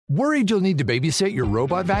Worried you'll need to babysit your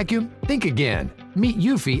robot vacuum? Think again. Meet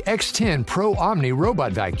Eufy X10 Pro Omni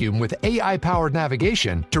Robot Vacuum with AI-powered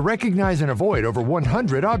navigation to recognize and avoid over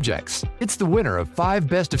 100 objects. It's the winner of 5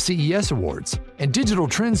 Best of CES awards. And Digital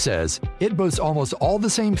Trends says it boasts almost all the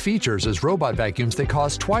same features as robot vacuums that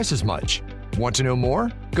cost twice as much. Want to know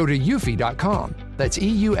more? Go to eufy.com. That's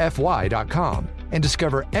EUFY.com. And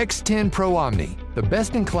discover X10 Pro Omni, the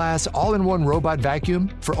best-in-class all-in-one robot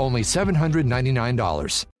vacuum for only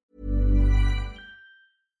 $799.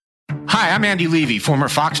 Hi, I'm Andy Levy, former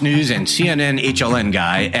Fox News and CNN HLN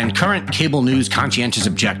guy and current cable news conscientious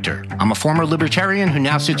objector. I'm a former libertarian who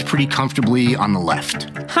now sits pretty comfortably on the left.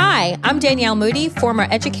 Hi, I'm Danielle Moody, former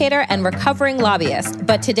educator and recovering lobbyist.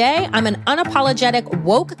 But today, I'm an unapologetic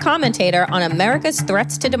woke commentator on America's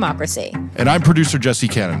threats to democracy. And I'm producer Jesse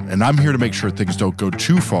Cannon, and I'm here to make sure things don't go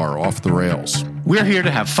too far off the rails. We're here to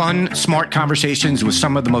have fun, smart conversations with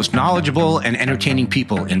some of the most knowledgeable and entertaining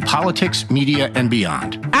people in politics, media, and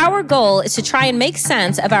beyond. Our goal is to try and make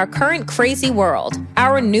sense of our current crazy world,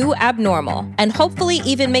 our new abnormal, and hopefully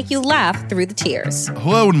even make you laugh through the tears.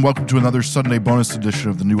 Hello, and welcome to another Sunday bonus edition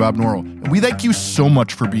of The New Abnormal. And we thank you so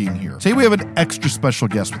much for being here. Today we have an extra special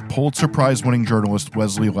guest with Pulitzer Prize-winning journalist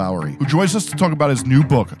Wesley Lowery, who joins us to talk about his new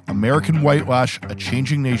book, American White Lash, A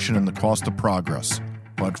Changing Nation and the Cost of Progress.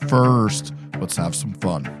 But first, let's have some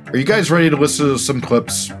fun. Are you guys ready to listen to some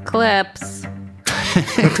clips? Clips.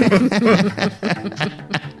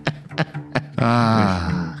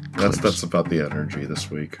 That's about the energy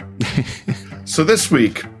this week. So this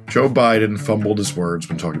week, Joe Biden fumbled his words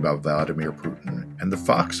when talking about Vladimir Putin. And the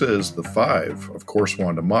Foxes, the Five, of course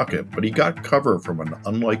wanted to mock it, but he got cover from an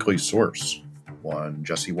unlikely source. One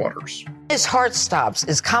Jesse Waters. His heart stops.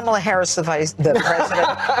 Is Kamala Harris the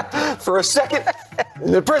president? For a second,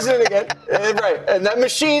 the president again. Right. And that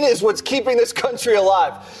machine is what's keeping this country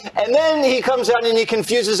alive. And then he comes out and he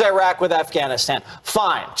confuses Iraq with Afghanistan.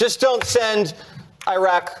 Fine. Just don't send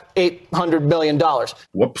Iraq $800 million.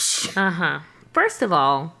 Whoops. First of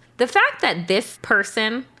all, the fact that this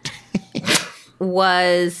person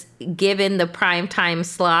was given the primetime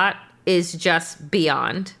slot is just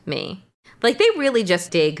beyond me. Like, they really just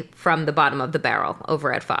dig from the bottom of the barrel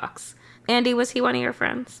over at Fox. Andy, was he one of your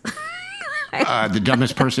friends? The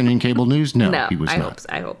dumbest person in cable news? No, he was not.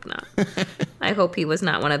 I hope not. I hope he was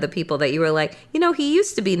not one of the people that you were like, he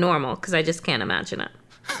used to be normal, because I just can't imagine it.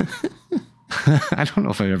 I don't know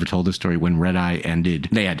if I ever told this story. When Red Eye ended,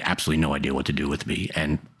 they had absolutely no idea what to do with me.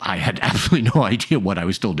 And I had absolutely no idea what I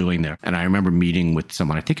was still doing there. And I remember meeting with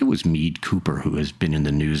someone, I think it was Meade Cooper, who has been in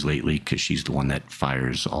the news lately because she's the one that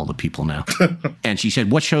fires all the people now. And she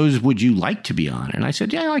said, what shows would you like to be on? And I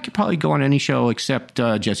said, yeah, I could probably go on any show except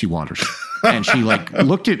Jesse Waters. And she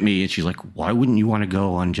looked at me and she's like, why wouldn't you want to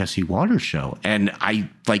go on Jesse Waters' show? And I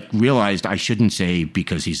realized I shouldn't say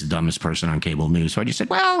because he's the dumbest person on cable news. So I just said,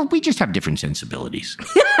 well, we just have different sensibilities.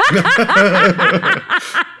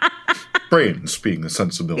 Brains being the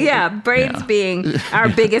sensibility. Yeah, brains being our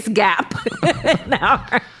biggest gap now.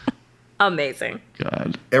 Amazing.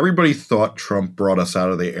 God. Everybody thought Trump brought us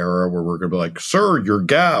out of the era where we're going to be like, sir, your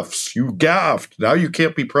gaffes, you gaffed. Now you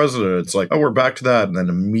can't be president. It's like, oh, we're back to that. And then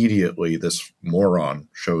immediately this moron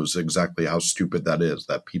shows exactly how stupid that is,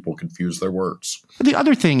 that people confuse their words. The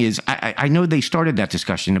other thing is, I know they started that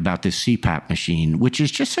discussion about this CPAP machine, which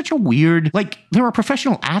is just such a weird, there are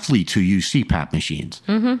professional athletes who use CPAP machines.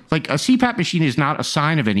 Mm-hmm. Like, a CPAP machine is not a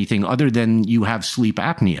sign of anything other than you have sleep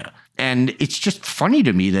apnea. And it's just funny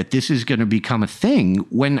to me that this is going to become a thing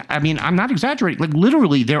when, I'm not exaggerating. Like,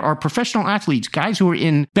 literally, there are professional athletes, guys who are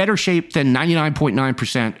in better shape than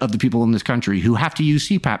 99.9% of the people in this country who have to use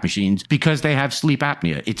CPAP machines because they have sleep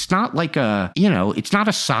apnea. It's not like it's not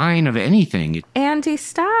a sign of anything. Andy,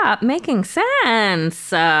 stop making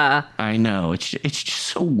sense. I know. It's just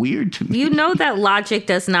so weird to me. You know that logic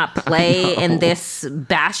does not play in this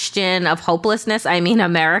bastion of hopelessness.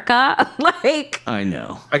 America. I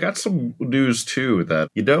know. I got some news, too, that,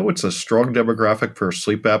 it's a strong demographic for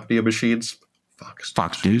sleep apnea machines.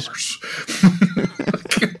 Fox News.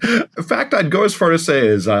 In fact, I'd go as far to say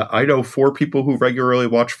is I know 4 people who regularly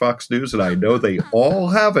watch Fox News, and I know they all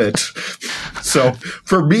have it. So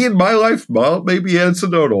for me in my life, well, maybe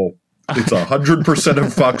anecdotal. It's 100%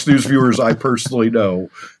 of Fox News viewers I personally know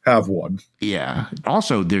have one. Yeah.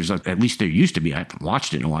 Also, at least there used to be, I haven't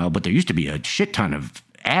watched it in a while, but there used to be a shit ton of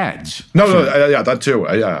ads. Yeah, that too.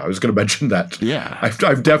 I was going to mention that. Yeah.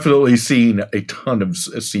 I've definitely seen a ton of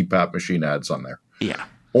CPAP machine ads on there. Yeah.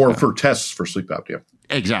 Or for tests for sleep apnea.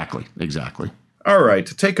 Exactly. All right,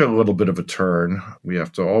 to take a little bit of a turn, we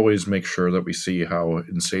have to always make sure that we see how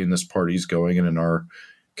insane this party's going. And in our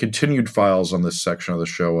continued files on this section of the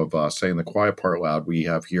show of saying the quiet part loud, we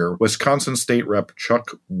have here Wisconsin State Rep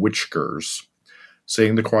Chuck Witchkers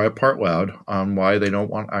saying the quiet part loud on why they don't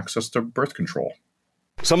want access to birth control.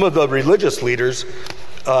 Some of the religious leaders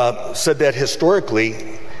said that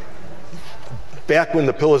historically, back when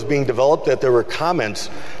the pill was being developed, that there were comments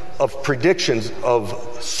of predictions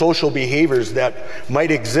of social behaviors that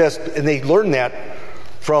might exist, and they learned that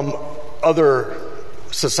from other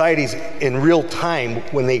societies in real time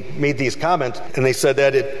when they made these comments, and they said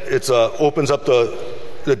that it opens up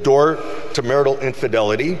the door to marital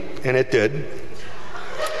infidelity, and it did.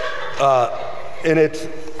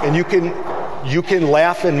 And you can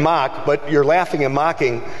laugh and mock, but you're laughing and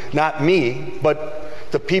mocking not me, but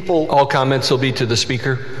the people. All comments will be to the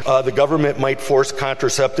speaker. The government might force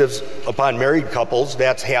contraceptives upon married couples.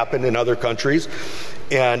 That's happened in other countries.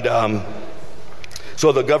 And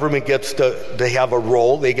so the government gets to have a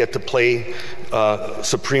role. They get to play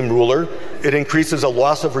supreme ruler. It increases a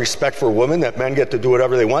loss of respect for women, that men get to do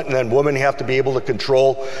whatever they want, and then women have to be able to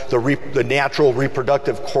control the natural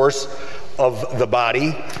reproductive course of the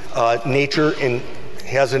body. Nature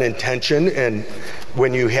has an intention, and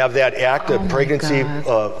when you have that act, pregnancy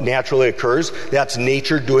naturally occurs. That's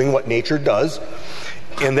nature doing what nature does.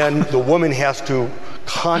 And then the woman has to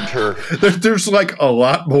counter. There's like a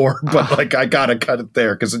lot more, but like I gotta cut it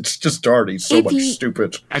there because it's just already so much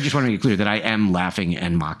stupid. I just want to make clear that I am laughing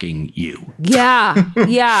and mocking you. Yeah.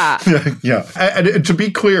 Yeah. And to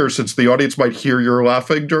be clear, since the audience might hear you're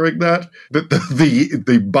laughing during that,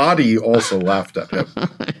 the body also laughed at him.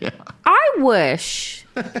 Yeah. I wish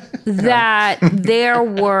that there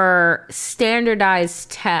were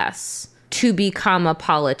standardized tests to become a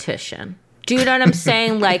politician. Do you know what I'm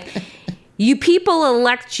saying? Like, you people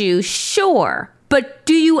elect you, sure, but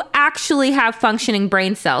do you actually have functioning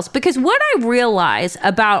brain cells? Because what I realize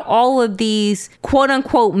about all of these quote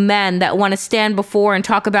unquote men that want to stand before and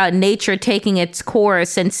talk about nature taking its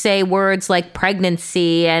course and say words like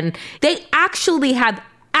pregnancy, and they actually have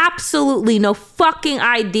absolutely no fucking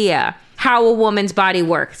idea how a woman's body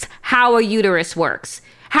works, how a uterus works,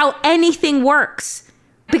 how anything works.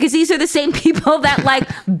 Because these are the same people that like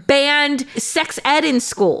banned sex ed in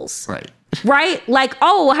schools. Right? Like,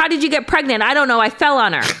 oh, how did you get pregnant? I don't know. I fell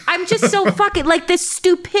on her. I'm just so fucking like this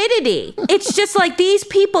stupidity. It's just like these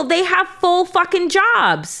people, they have full fucking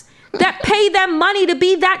jobs that pay them money to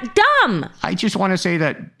be that dumb. I just want to say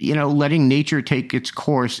that, letting nature take its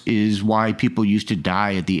course is why people used to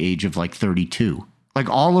die at the age of like 32. Like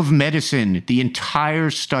all of medicine, the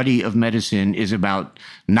entire study of medicine is about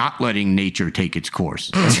not letting nature take its course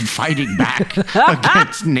and fighting back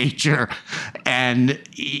against nature. And,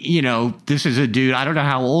 this is a dude, I don't know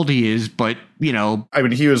how old he is, but, I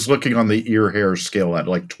mean, he was looking on the ear hair scale at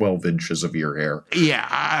like 12 inches of ear hair. Yeah,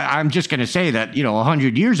 I'm just going to say that,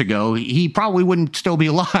 100 years ago, he probably wouldn't still be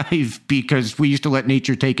alive because we used to let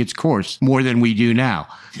nature take its course more than we do now.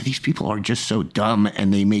 These people are just so dumb,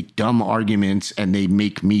 and they make dumb arguments, and they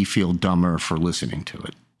make me feel dumber for listening to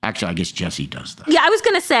it. Actually, I guess Jesse does that. Yeah, I was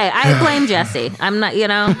going to say, I blame Jesse. I'm not,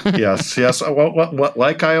 Yes. Well,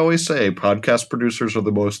 like I always say, podcast producers are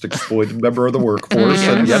the most exploited member of the workforce.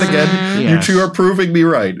 And yet again, you two are proving me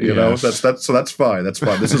right. So that's fine. That's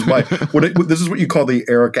fine. This is this is what you call the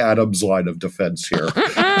Eric Adams line of defense here.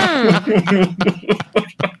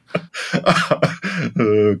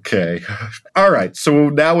 Okay. All right. So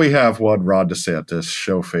now we have one Ron DeSantis,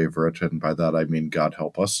 show favorite, and by that I mean God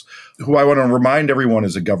help us, who I want to remind everyone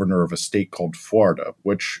is a governor of a state called Florida,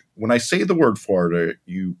 which when I say the word Florida,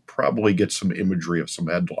 you probably get some imagery of some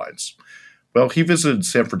headlines. Well, he visited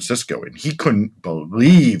San Francisco, and he couldn't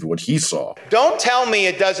believe what he saw. Don't tell me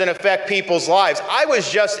it doesn't affect people's lives. I was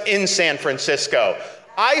just in San Francisco.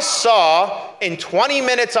 I saw in 20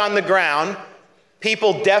 minutes on the ground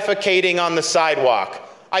people defecating on the sidewalk.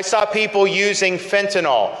 I saw people using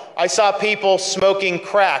fentanyl. I saw people smoking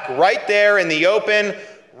crack right there in the open,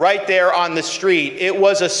 right there on the street. It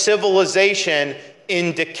was a civilization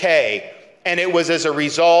in decay, and it was as a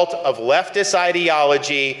result of leftist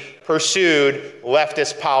ideology, pursued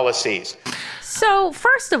leftist policies. So,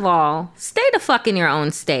 first of all, stay the fuck in your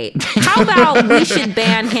own state. How about we should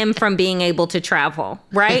ban him from being able to travel,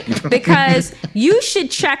 right? Because you should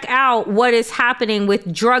check out what is happening with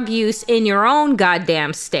drug use in your own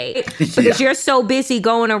goddamn state. Because you're so busy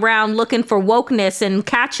going around looking for wokeness and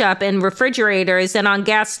ketchup and refrigerators and on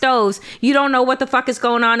gas stoves, you don't know what the fuck is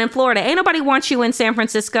going on in Florida. Ain't nobody wants you in San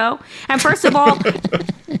Francisco. And first of all,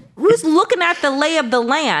 who's looking at the lay of the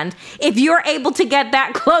land if you're able to get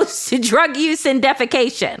that close to drug use and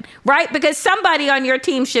defecation, right? Because somebody on your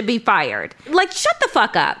team should be fired. Like, shut the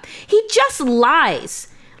fuck up. He just lies.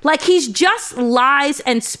 Like, he's just lies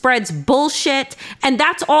and spreads bullshit, and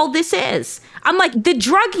that's all this is. I'm like, the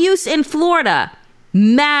drug use in Florida,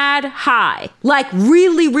 mad high. Like,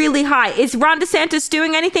 really, really high. Is Ron DeSantis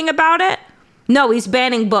doing anything about it? No, he's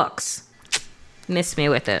banning books. Miss me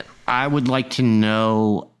with it. I would like to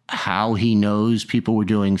know how he knows people were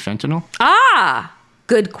doing fentanyl. Ah,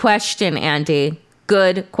 good question, Andy.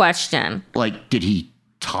 Good question. Like, did he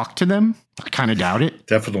talk to them? I kind of doubt it.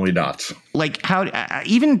 Definitely not. Like, how,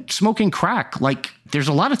 even smoking crack, like, there's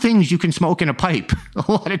a lot of things you can smoke in a pipe,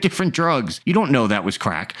 a lot of different drugs. You don't know that was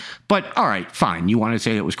crack. But all right, fine. You want to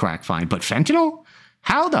say it was crack, fine. But fentanyl?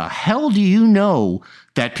 How the hell do you know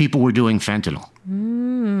that people were doing fentanyl?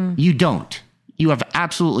 You don't. You have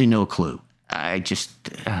absolutely no clue. I just,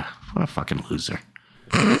 what a fucking loser.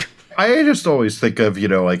 I just always think of,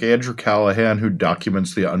 like Andrew Callahan, who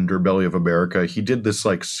documents the underbelly of America. He did this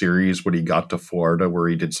like series when he got to Florida where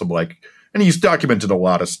he did some and he's documented a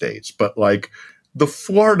lot of states, but like the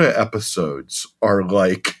Florida episodes are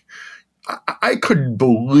like, I couldn't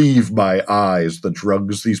believe my eyes, the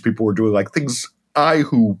drugs these people were doing, like things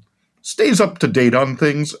who stays up to date on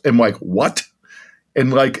things, am like, what?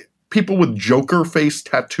 And like people with Joker face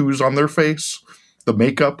tattoos on their face, the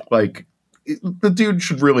makeup, like, the dude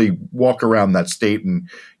should really walk around that state and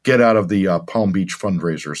get out of the Palm Beach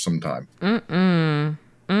fundraiser sometime.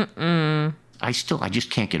 I just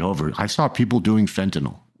can't get over it. I saw people doing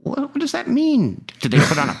fentanyl. What does that mean? Did they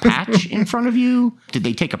put on a patch in front of you? Did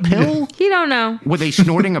they take a pill? You don't know. Were they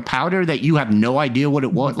snorting a powder that you have no idea what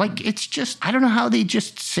it was? Like, it's just, I don't know how they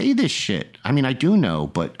just say this shit. I mean, I do know,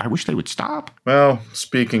 but I wish they would stop. Well,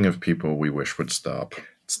 speaking of people we wish would stop,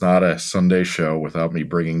 it's not a Sunday show without me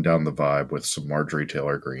bringing down the vibe with some Marjorie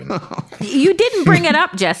Taylor Greene. You didn't bring it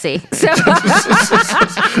up, Jesse. So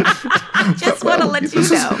just want to let you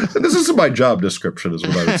know. This is my job description, is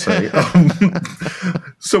what I would say.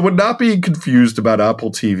 So when not being confused about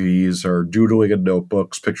Apple TVs or doodling in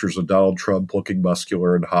notebooks pictures of Donald Trump looking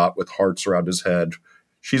muscular and hot with hearts around his head,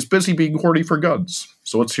 she's busy being horny for guns.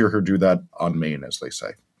 So let's hear her do that on Maine, as they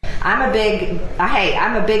say. I'm a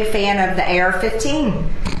big fan of the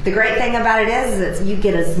AR-15. The great thing about it is you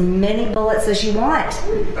get as many bullets as you want.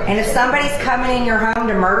 And if somebody's coming in your home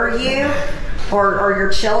to murder you or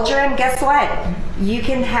your children, guess what? You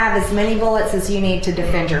can have as many bullets as you need to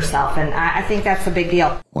defend yourself. And I think that's a big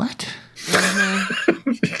deal. What?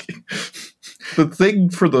 The thing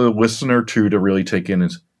for the listener, too, to really take in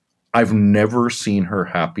is I've never seen her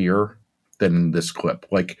happier than in this clip.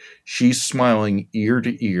 Like, she's smiling ear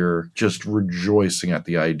to ear, just rejoicing at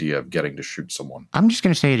the idea of getting to shoot someone. I'm just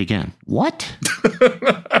going to say it again. What?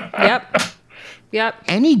 Yep.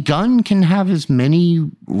 Any gun can have as many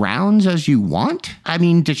rounds as you want? I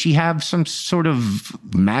mean, does she have some sort of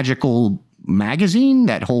magical magazine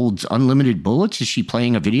that holds unlimited bullets? Is she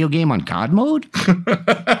playing a video game on God mode?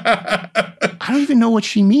 I don't even know what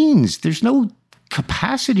she means. There's no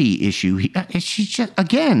capacity issue. She's just,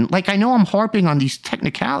 again, like, I know I'm harping on these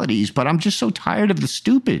technicalities, but I'm just so tired of the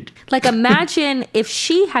stupid. Like, imagine if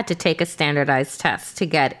she had to take a standardized test to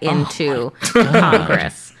get into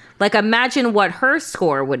Congress. Like, imagine what her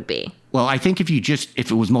score would be. Well, I think if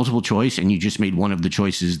it was multiple choice and you just made one of the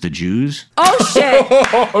choices the Jews. Oh, shit.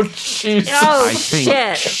 Oh, Jesus. Oh, I think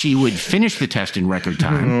shit. she would finish the test in record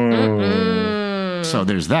time. So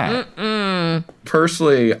there's that.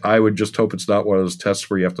 Personally, I would just hope it's not one of those tests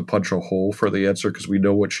where you have to punch a hole for the answer, because we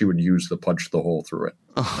know what she would use to punch the hole through it.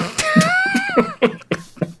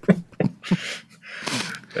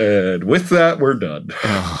 And with that, we're done.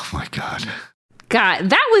 Oh, my God. God,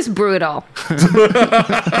 that was brutal.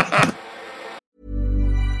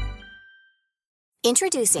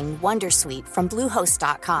 Introducing Wondersuite from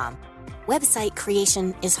Bluehost.com. Website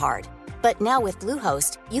creation is hard, but now with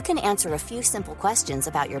Bluehost, you can answer a few simple questions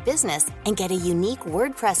about your business and get a unique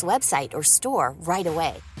WordPress website or store right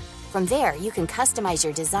away. From there, you can customize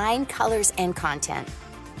your design, colors, and content.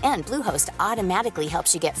 And Bluehost automatically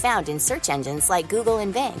helps you get found in search engines like Google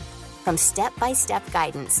and Bing. From step-by-step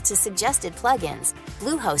guidance to suggested plugins,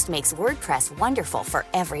 Bluehost makes WordPress wonderful for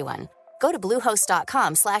everyone. Go to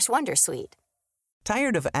bluehost.com/wondersuite.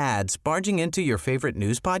 Tired of ads barging into your favorite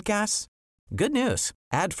news podcasts? Good news.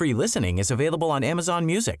 Ad-free listening is available on Amazon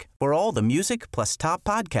Music for all the music plus top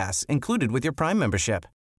podcasts included with your Prime membership.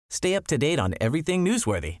 Stay up to date on everything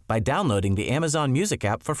newsworthy by downloading the Amazon Music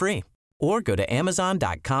app for free or go to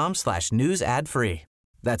amazon.com/news ad free.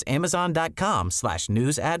 That's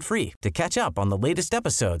amazon.com/news ad free to catch up on the latest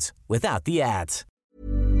episodes without the ads.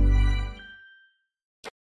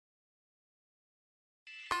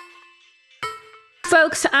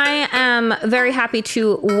 Folks, I am very happy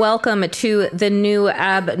to welcome to the new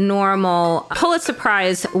abnormal Pulitzer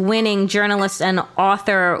Prize winning journalist and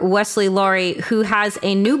author Wesley Laurie, who has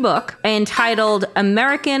a new book entitled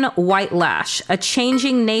American White Lash, A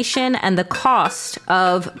Changing Nation and the Cost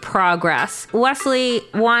of Progress. Wesley,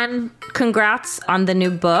 one, congrats on the new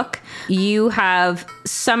book. You have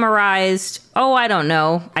summarized,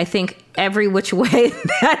 I think every which way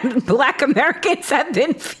that Black Americans have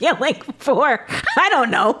been feeling for,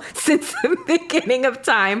 since the beginning of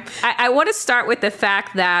time. I want to start with the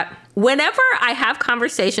fact that whenever I have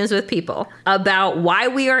conversations with people about why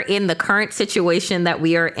we are in the current situation that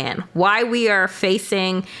we are in, why we are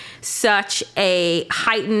facing such a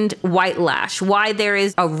heightened white lash, why there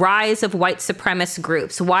is a rise of white supremacist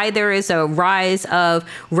groups, why there is a rise of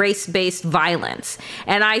race-based violence.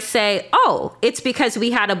 And I say, it's because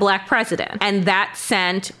we had a Black president. And that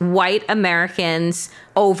sent white Americans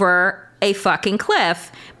over a fucking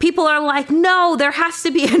cliff. People are like, no, there has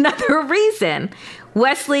to be another reason.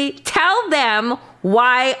 Wesley, tell them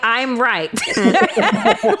why I'm right.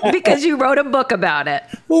 Because you wrote a book about it.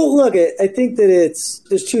 Well, look, I think that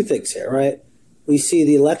there's two things here, right? We see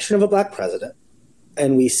the election of a Black president,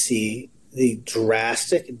 and we see the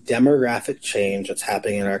drastic demographic change that's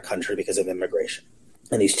happening in our country because of immigration.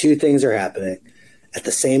 And these two things are happening at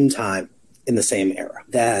the same time in the same era.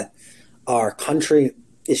 That our country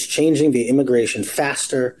is changing via immigration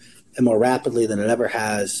faster and more rapidly than it ever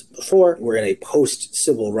has before. We're in a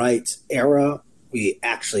post-civil rights era. We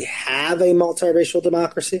actually have a multiracial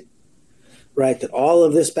democracy, right? That all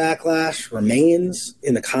of this backlash remains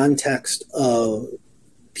in the context of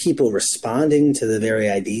people responding to the very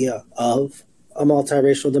idea of a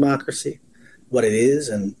multiracial democracy, what it is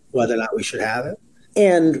and whether or not we should have it.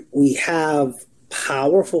 And we have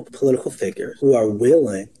powerful political figures who are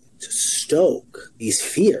willing to stoke these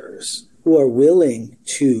fears, who are willing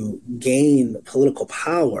to gain political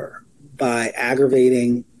power by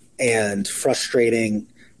aggravating and frustrating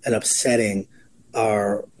and upsetting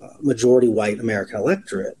our majority white American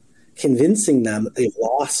electorate, convincing them that they've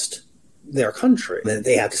lost their country, that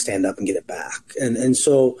they have to stand up and get it back. And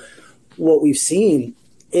so what we've seen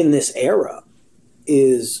in this era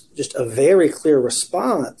is just a very clear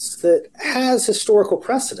response that has historical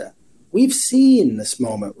precedent. We've seen this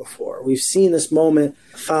moment before. We've seen this moment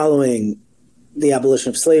following the abolition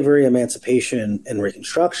of slavery, emancipation, and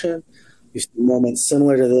Reconstruction. We've seen moments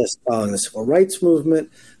similar to this following the Civil Rights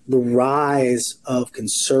Movement, the rise of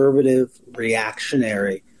conservative,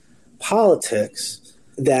 reactionary politics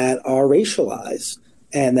that are racialized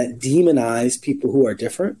and that demonize people who are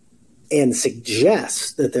different and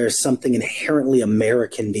suggest that there's something inherently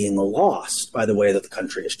American being lost by the way that the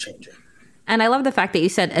country is changing. And I love the fact that you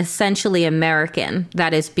said essentially American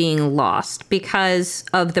that is being lost because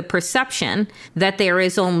of the perception that there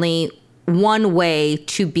is only one way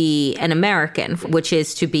to be an American, which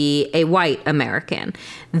is to be a white American.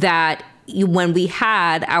 That when we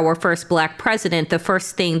had our first Black president, the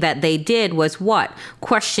first thing that they did was what?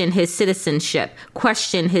 Question his citizenship,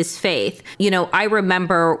 question his faith. I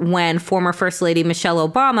remember when former First Lady Michelle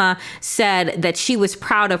Obama said that she was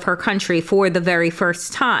proud of her country for the very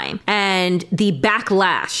first time. And the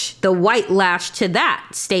backlash, the white lash to that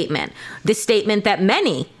statement, the statement that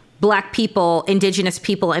many Black people, Indigenous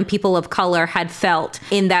people, and people of color had felt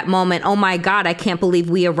in that moment. Oh my God, I can't believe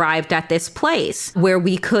we arrived at this place where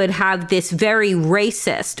we could have this very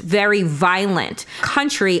racist, very violent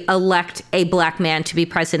country elect a Black man to be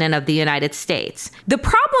president of the United States. The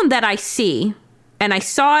problem that I see, and I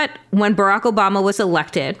saw it when Barack Obama was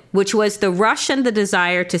elected, which was the rush and the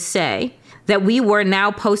desire to say that we were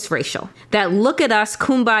now post-racial, that look at us,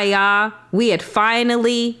 kumbaya, we had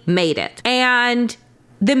finally made it. And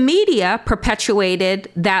the media perpetuated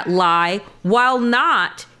that lie while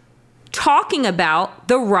not talking about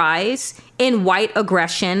the rise in white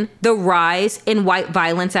aggression, the rise in white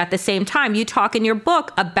violence at the same time. You talk in your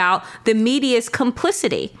book about the media's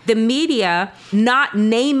complicity, the media not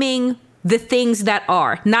naming the things that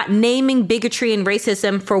are, not naming bigotry and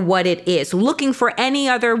racism for what it is, looking for any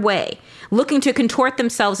other way, looking to contort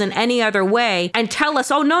themselves in any other way and tell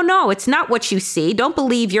us, oh, no, it's not what you see. Don't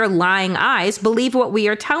believe your lying eyes. Believe what we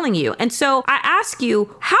are telling you. And so I ask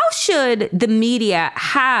you, how should the media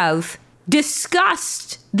have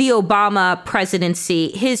discussed the Obama presidency,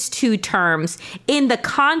 his 2 terms, in the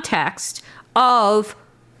context of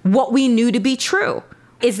what we knew to be true?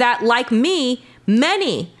 Is that, like me,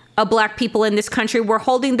 many Black people in this country were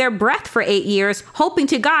holding their breath for 8 years, hoping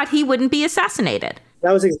to God he wouldn't be assassinated.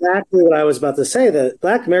 That was exactly what I was about to say, that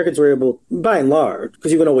Black Americans were able, by and large,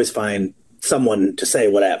 because you can always find someone to say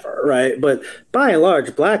whatever, right? But by and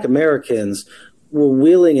large, Black Americans were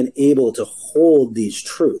willing and able to hold these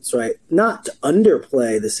truths, right? Not to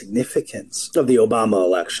underplay the significance of the Obama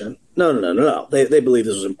election. No. They believe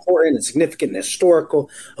this was important and significant and historical,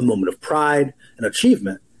 a moment of pride and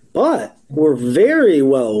achievement. But were very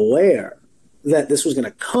well aware that this was going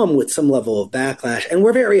to come with some level of backlash, and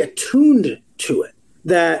we're very attuned to it.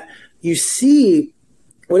 That you see,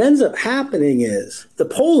 what ends up happening is the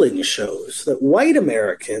polling shows that white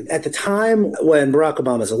Americans, at the time when Barack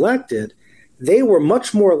Obama is elected, they were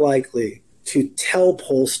much more likely to tell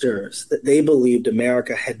pollsters that they believed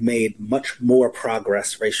America had made much more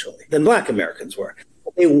progress racially than Black Americans were.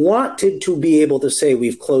 They wanted to be able to say,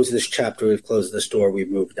 we've closed this chapter, we've closed this door,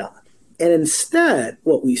 we've moved on. And instead,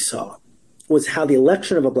 what we saw was how the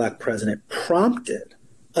election of a Black president prompted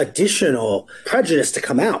additional prejudice to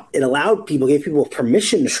come out. It allowed people, gave people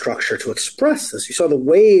permission structure to express this. You saw the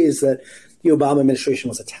ways that the Obama administration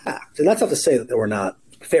was attacked. And that's not to say that there were not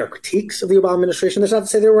fair critiques of the Obama administration. That's not to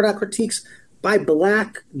say there were not critiques by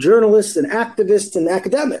Black journalists and activists and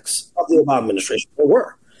academics of the Obama administration. There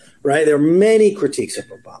were, right? There are many critiques of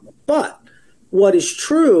Obama. But what is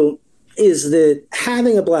true is that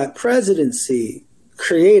having a Black presidency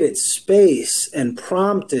created space and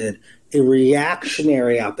prompted a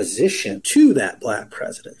reactionary opposition to that Black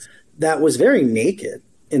president that was very naked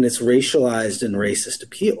in its racialized and racist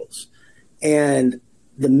appeals. And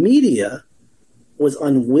the media was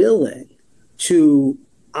unwilling to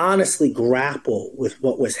honestly grapple with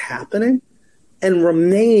what was happening, and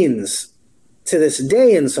remains to this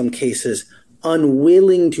day in some cases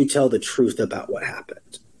unwilling to tell the truth about what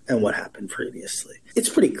happened and what happened previously. It's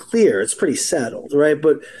pretty clear, it's pretty settled, right?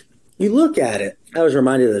 But you look at it, I was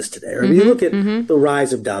reminded of this today, right? You look at the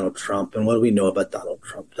rise of Donald Trump, and what do we know about Donald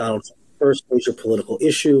Trump? Donald Trump's first major political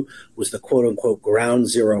issue was the quote-unquote Ground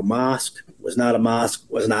Zero mosque. It was not a mosque,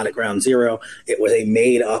 was not at Ground Zero. It was a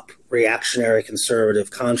made-up reactionary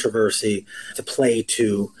conservative controversy to play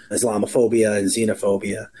to Islamophobia and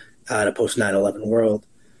xenophobia in a post-9/11 world.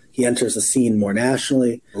 He enters the scene more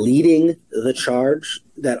nationally, leading the charge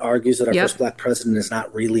that argues that our first Black president is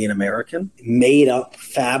not really an American, made up,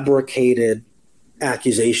 fabricated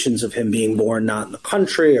accusations of him being born not in the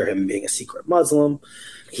country or him being a secret Muslim.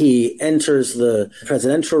 He enters the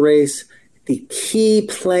presidential race. The key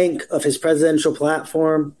plank of his presidential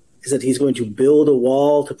platform is that he's going to build a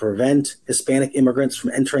wall to prevent Hispanic immigrants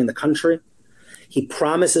from entering the country. He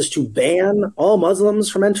promises to ban all Muslims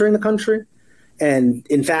from entering the country, and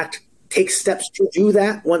in fact, takes steps to do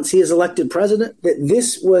that once he is elected president. That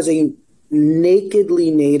this was a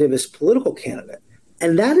nakedly nativist political candidate.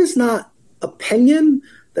 And that is not opinion.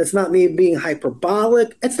 That's not me being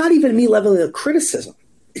hyperbolic. It's not even me leveling a criticism.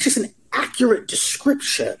 It's just an accurate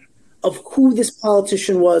description of who this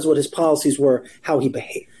politician was, what his policies were, how he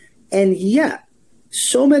behaved. And yet,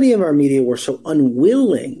 so many of our media were so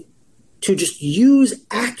unwilling to just use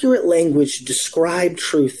accurate language to describe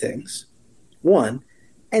true things, one.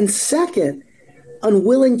 And second,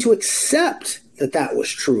 unwilling to accept that that was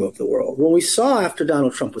true of the world. When we saw after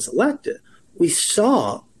Donald Trump was elected, we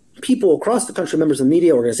saw people across the country, members of the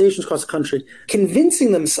media, organizations across the country,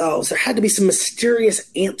 convincing themselves there had to be some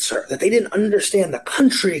mysterious answer, that they didn't understand the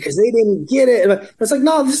country because they didn't get it. And it's like,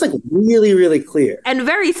 no, this is like really, really clear. And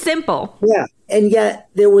very simple. Yeah. And yet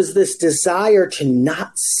there was this desire to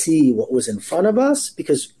not see what was in front of us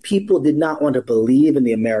because people did not want to believe in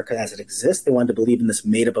the America as it exists. They wanted to believe in this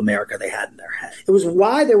made-up America they had in their head. It was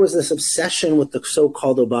why there was this obsession with the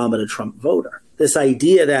so-called Obama to Trump voter. This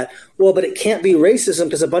idea that, well, but it can't be racism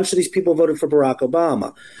because a bunch of these people voted for Barack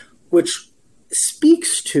Obama, which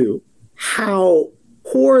speaks to how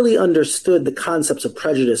poorly understood the concepts of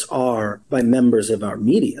prejudice are by members of our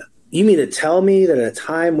media. You mean to tell me that at a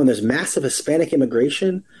time when there's massive Hispanic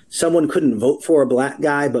immigration, someone couldn't vote for a Black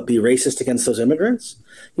guy but be racist against those immigrants?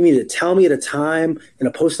 You mean to tell me at a time in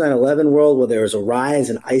a post-9/11 world where there was a rise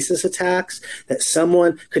in ISIS attacks that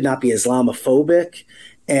someone could not be Islamophobic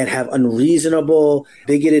and have unreasonable,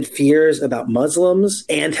 bigoted fears about Muslims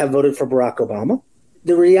and have voted for Barack Obama?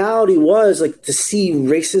 The reality was, like, to see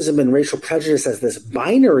racism and racial prejudice as this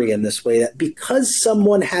binary in this way, that because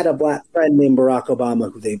someone had a Black friend named Barack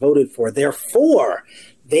Obama who they voted for, therefore,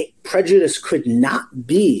 prejudice could not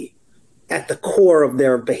be at the core of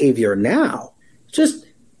their behavior now, just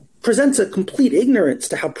presents a complete ignorance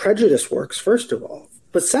to how prejudice works, first of all.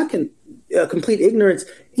 But second, a complete ignorance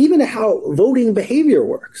even to how voting behavior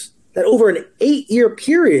works. That over an 8-year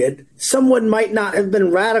period, someone might not have been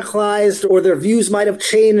radicalized or their views might have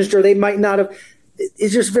changed or they might not have.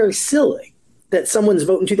 It's just very silly that someone's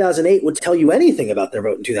vote in 2008 would tell you anything about their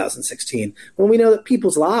vote in 2016 when we know that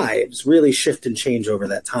people's lives really shift and change over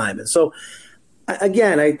that time. And so,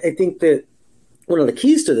 again, I think that One of the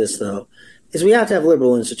keys to this, though, is we have to have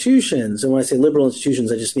liberal institutions. And when I say liberal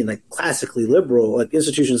institutions, I just mean like classically liberal, like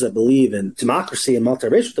institutions that believe in democracy and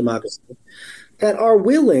multiracial democracy, that are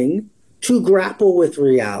willing to grapple with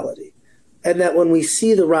reality. And that when we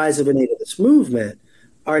see the rise of a nativist movement,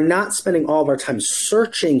 are not spending all of our time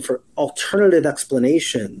searching for alternative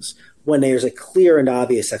explanations when there's a clear and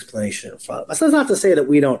obvious explanation in front of us. That's not to say that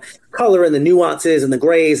we don't color in the nuances and the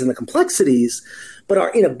grays and the complexities, but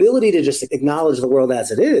our inability to just acknowledge the world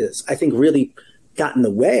as it is, I think, really got in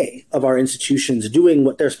the way of our institutions doing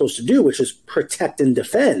what they're supposed to do, which is protect and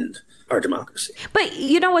defend our democracy. But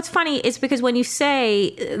you know what's funny is because when you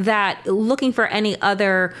say that looking for any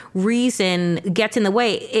other reason gets in the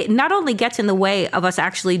way, it not only gets in the way of us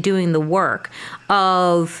actually doing the work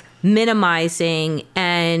of minimizing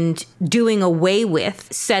and doing away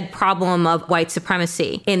with said problem of white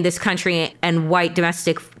supremacy in this country and white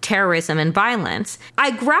domestic terrorism and violence.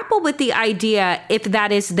 I grapple with the idea if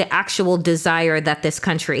that is the actual desire that this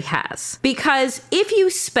country has. Because if you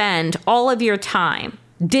spend all of your time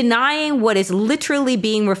denying what is literally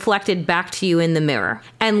being reflected back to you in the mirror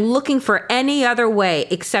and looking for any other way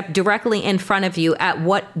except directly in front of you at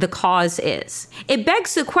what the cause is, it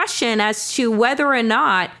begs the question as to whether or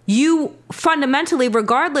not you fundamentally,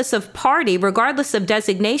 regardless of party, regardless of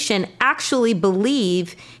designation, actually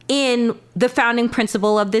believe in the founding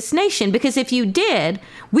principle of this nation. Because if you did,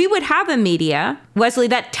 we would have a media, Wesley,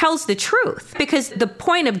 that tells the truth. Because the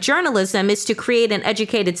point of journalism is to create an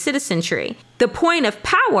educated citizenry. The point of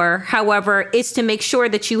power, however, is to make sure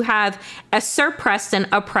that you have a suppressed and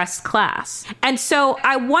oppressed class. And so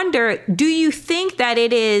I wonder, do you think that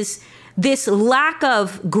it is this lack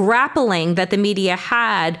of grappling that the media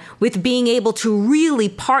had with being able to really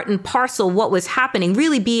part and parcel what was happening,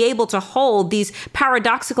 really be able to hold these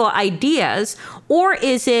paradoxical ideas? Or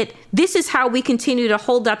is it, this is how we continue to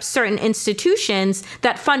hold up certain institutions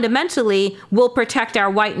that fundamentally will protect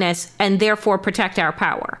our whiteness and therefore protect our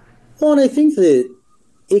power? Well, and I think that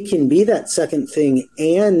it can be that second thing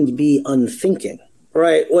and be unthinking,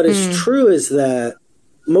 right? What is true is that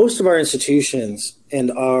most of our institutions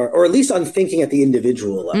or at least unthinking at the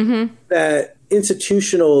individual level, that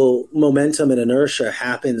institutional momentum and inertia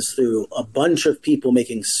happens through a bunch of people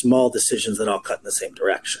making small decisions that all cut in the same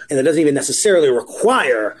direction. And it doesn't even necessarily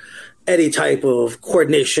require any type of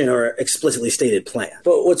coordination or explicitly stated plan.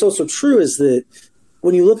 But what's also true is that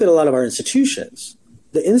when you look at a lot of our institutions,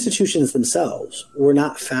 the institutions themselves were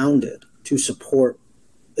not founded to support,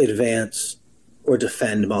 advance, or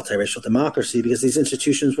defend multiracial democracy, because these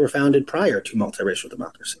institutions were founded prior to multiracial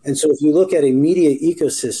democracy. And so if you look at a media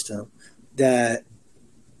ecosystem that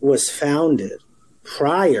was founded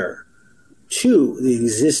prior to the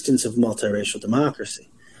existence of multiracial democracy,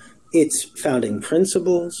 its founding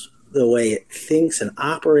principles, the way it thinks and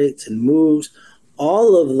operates and moves,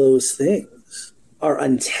 all of those things are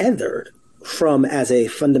untethered from, as a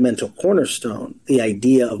fundamental cornerstone, the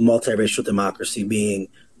idea of multiracial democracy being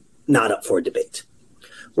not up for debate.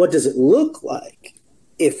 What does it look like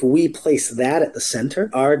if we place that at the center?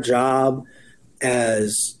 Our job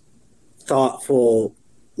as thoughtful,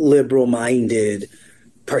 liberal-minded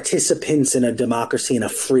participants in a democracy in a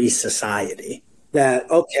free society, that,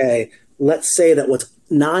 okay, let's say that what's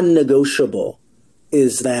non-negotiable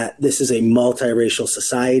is that this is a multiracial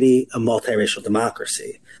society, a multiracial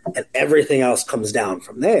democracy, and everything else comes down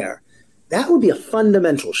from there. That would be a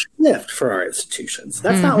fundamental shift for our institutions.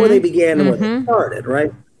 That's not where they began and where they started,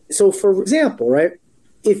 right? So, for example, right,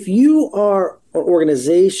 if you are an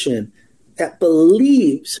organization that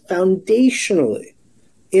believes foundationally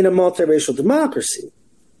in a multiracial democracy,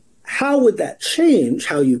 how would that change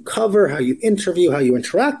how you cover, how you interview, how you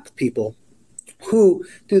interact with people who,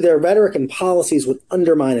 through their rhetoric and policies, would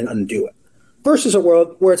undermine and undo it, versus a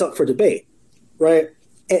world where it's up for debate, right?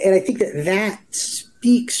 And I think that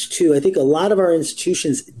speaks to, I think a lot of our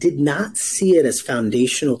institutions did not see it as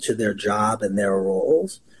foundational to their job and their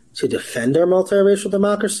roles to defend our multiracial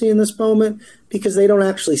democracy in this moment, because they don't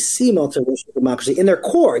actually see multiracial democracy in their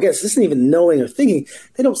core. I guess this isn't even knowing or thinking.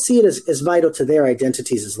 They don't see it as vital to their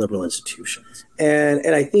identities as liberal institutions.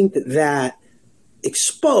 And I think that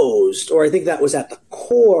exposed, or I think that was at the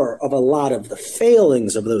core of a lot of the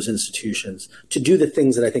failings of those institutions to do the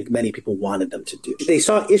things that I think many people wanted them to do. They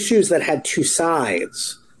saw issues that had two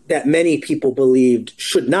sides that many people believed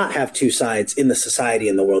should not have two sides in the society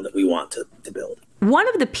and the world that we want to build. One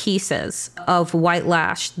of the pieces of white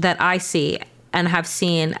lash that I see and have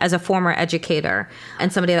seen as a former educator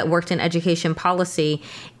and somebody that worked in education policy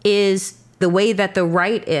is the way that the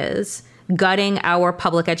right is gutting our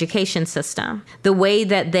public education system, the way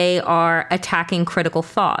that they are attacking critical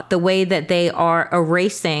thought, the way that they are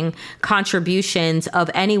erasing contributions of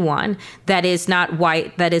anyone that is not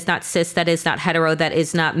white, that is not cis, that is not hetero, that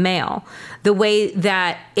is not male, the way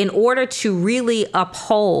that in order to really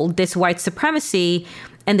uphold this white supremacy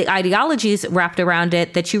and the ideologies wrapped around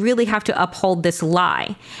it, that you really have to uphold this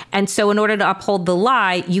lie. And so in order to uphold the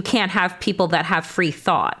lie, you can't have people that have free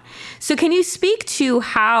thought. So can you speak to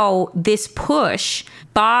how this push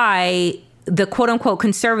by the quote unquote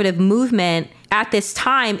conservative movement at this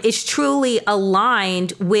time is truly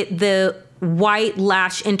aligned with the white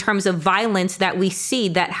lash in terms of violence that we see,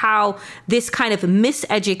 that how this kind of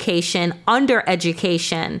miseducation,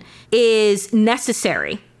 undereducation is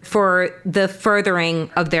necessary for the furthering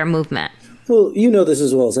of their movement? Well, you know this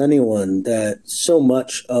as well as anyone, that so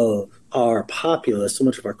much of our populace, so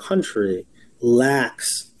much of our country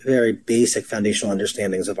lacks very basic foundational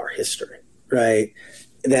understandings of our history, right?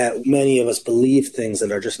 That many of us believe things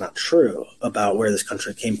that are just not true about where this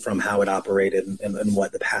country came from, how it operated, and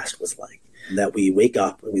what the past was like. That we wake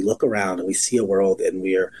up and we look around and we see a world and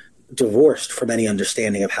we are divorced from any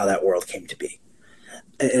understanding of how that world came to be.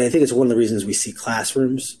 And I think it's one of the reasons we see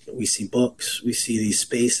classrooms, we see books, we see these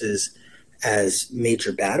spaces as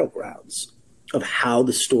major battlegrounds of how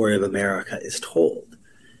the story of America is told,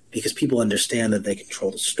 because people understand that they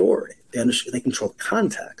control the story. They control the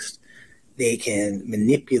context. They can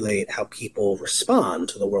manipulate how people respond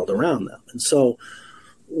to the world around them. And so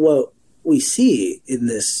what we see in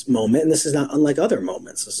this moment, and this is not unlike other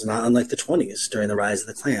moments. This is not unlike the 20s during the rise of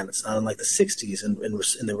the Klan. It's not unlike the 60s in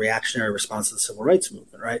the reactionary response to the Civil Rights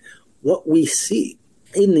Movement, right? What we see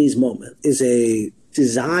in these moments is a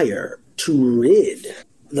desire to rid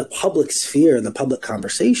the public sphere and the public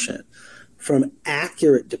conversation from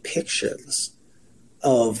accurate depictions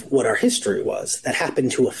of what our history was that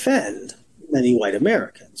happened to offend many white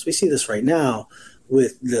Americans. We see this right now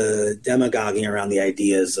with the demagoguing around the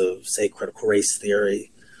ideas of, say, critical race theory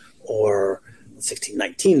or the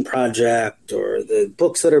 1619 Project or the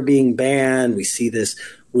books that are being banned. We see this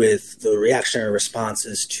with the reactionary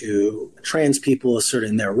responses to trans people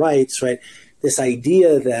asserting their rights, right? This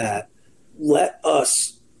idea that let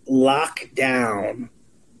us lock down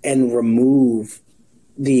and remove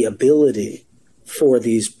the ability for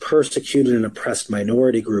these persecuted and oppressed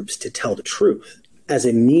minority groups to tell the truth as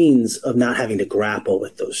a means of not having to grapple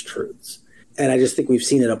with those truths. And I just think we've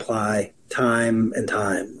seen it apply time and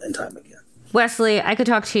time and time again. Wesley, I could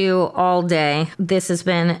talk to you all day. This has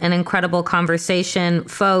been an incredible conversation.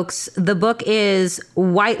 Folks, the book is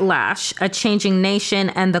White Lash, A Changing Nation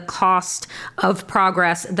and the Cost of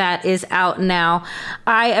Progress, that is out now.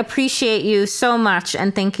 I appreciate you so much,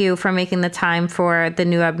 and thank you for making the time for The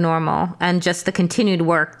New Abnormal and just the continued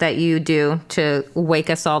work that you do to wake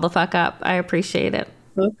us all the fuck up. I appreciate it.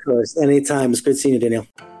 Of course. Anytime. It's good seeing you, Danielle.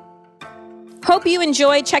 Hope you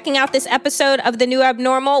enjoyed checking out this episode of The New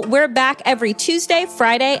Abnormal. We're back every Tuesday,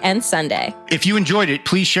 Friday, and Sunday. If you enjoyed it,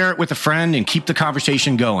 please share it with a friend and keep the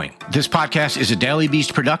conversation going. This podcast is a Daily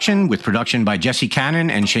Beast production with production by Jesse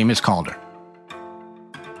Cannon and Seamus Calder.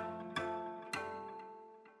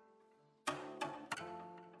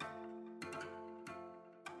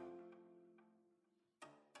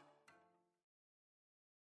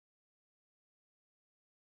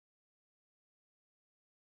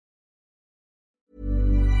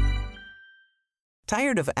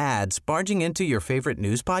 Tired of ads barging into your favorite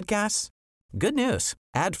news podcasts? Good news.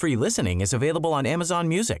 Ad-free listening is available on Amazon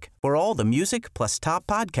Music for all the music plus top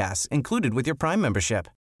podcasts included with your Prime membership.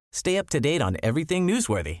 Stay up to date on everything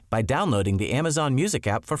newsworthy by downloading the Amazon Music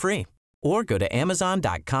app for free or go to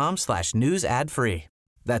amazon.com/news ad free.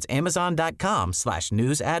 That's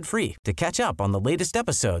amazon.com/news ad free to catch up on the latest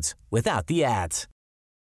episodes without the ads.